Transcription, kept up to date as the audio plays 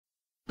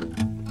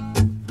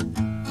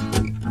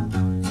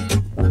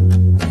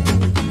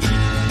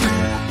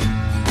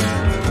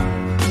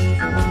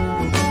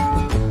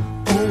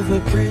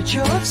bridge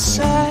of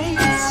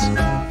sights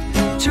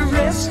to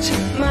rest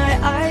my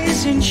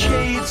eyes in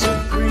shades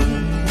of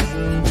green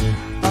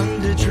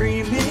under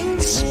dreaming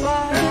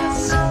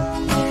spires.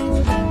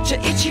 To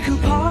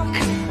Itchycoo Park,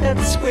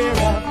 that's where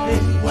I've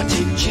been. What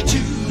did you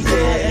do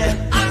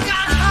there? I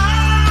got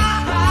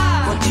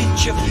high. What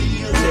did you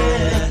feel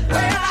there?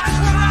 Well, I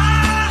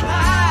cried.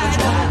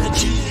 But why the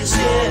tears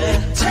there?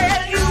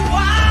 Tell you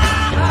why.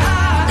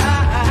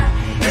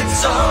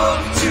 It's all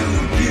too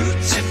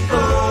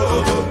beautiful.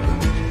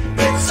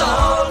 It's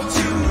all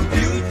too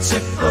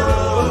beautiful.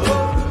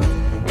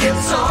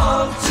 It's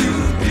all too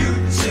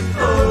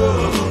beautiful.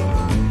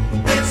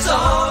 It's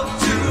all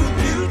too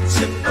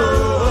beautiful.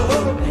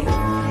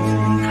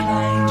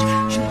 Inclined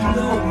to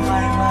blow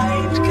my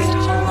mind, get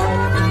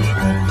hard,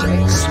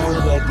 decks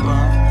full of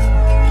mom.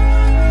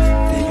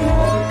 They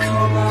all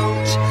come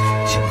out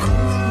to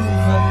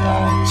groove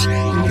about,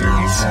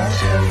 nice and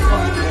have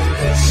fun with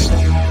the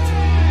sun.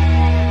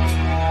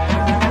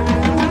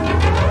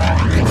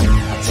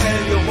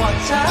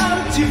 What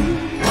I'll do,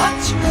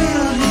 what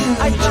will you?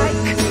 I'd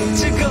like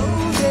to go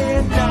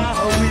there now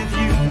with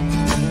you.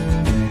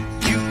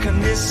 You can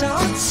miss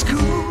out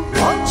school,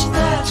 won't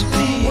that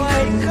be? Why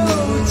go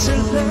to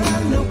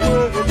learn the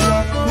words of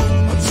who?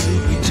 What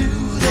will we do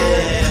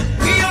there?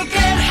 We'll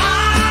get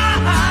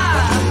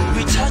high.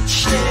 We touch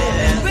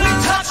there. We'll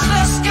touch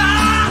the sky.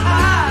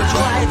 But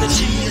why the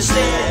tears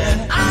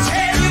there? I'll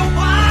tell you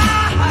why.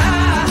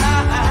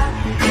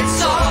 It's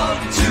all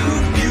too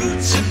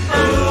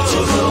beautiful.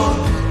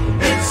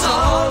 It's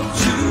all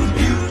too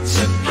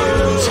beautiful.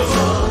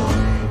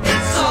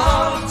 It's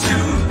all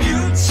too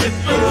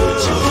beautiful.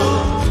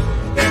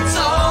 It's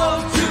all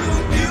too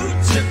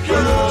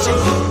beautiful.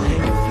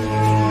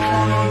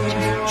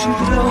 To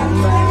blow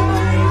my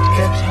mind,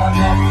 get hung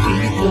up,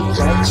 beat the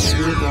decks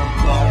with a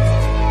ball.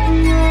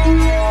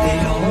 They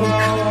all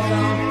come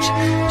out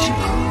to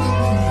cool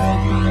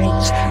the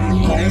night,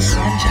 nice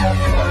and have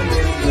fun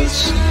with the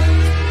sun.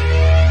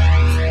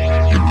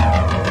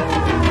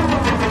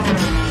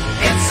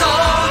 It's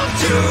all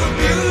too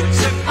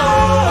beautiful.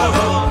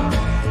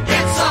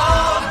 It's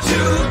all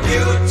too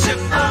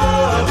beautiful.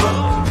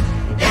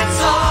 It's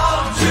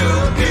all too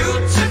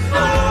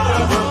beautiful.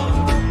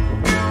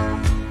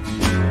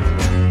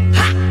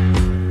 Ha!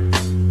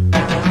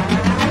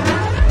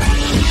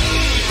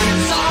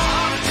 It's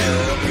all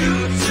too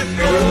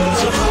beautiful.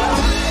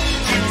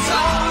 It's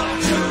all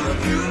too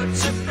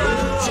beautiful.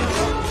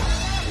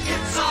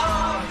 It's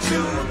all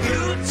too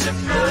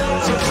beautiful.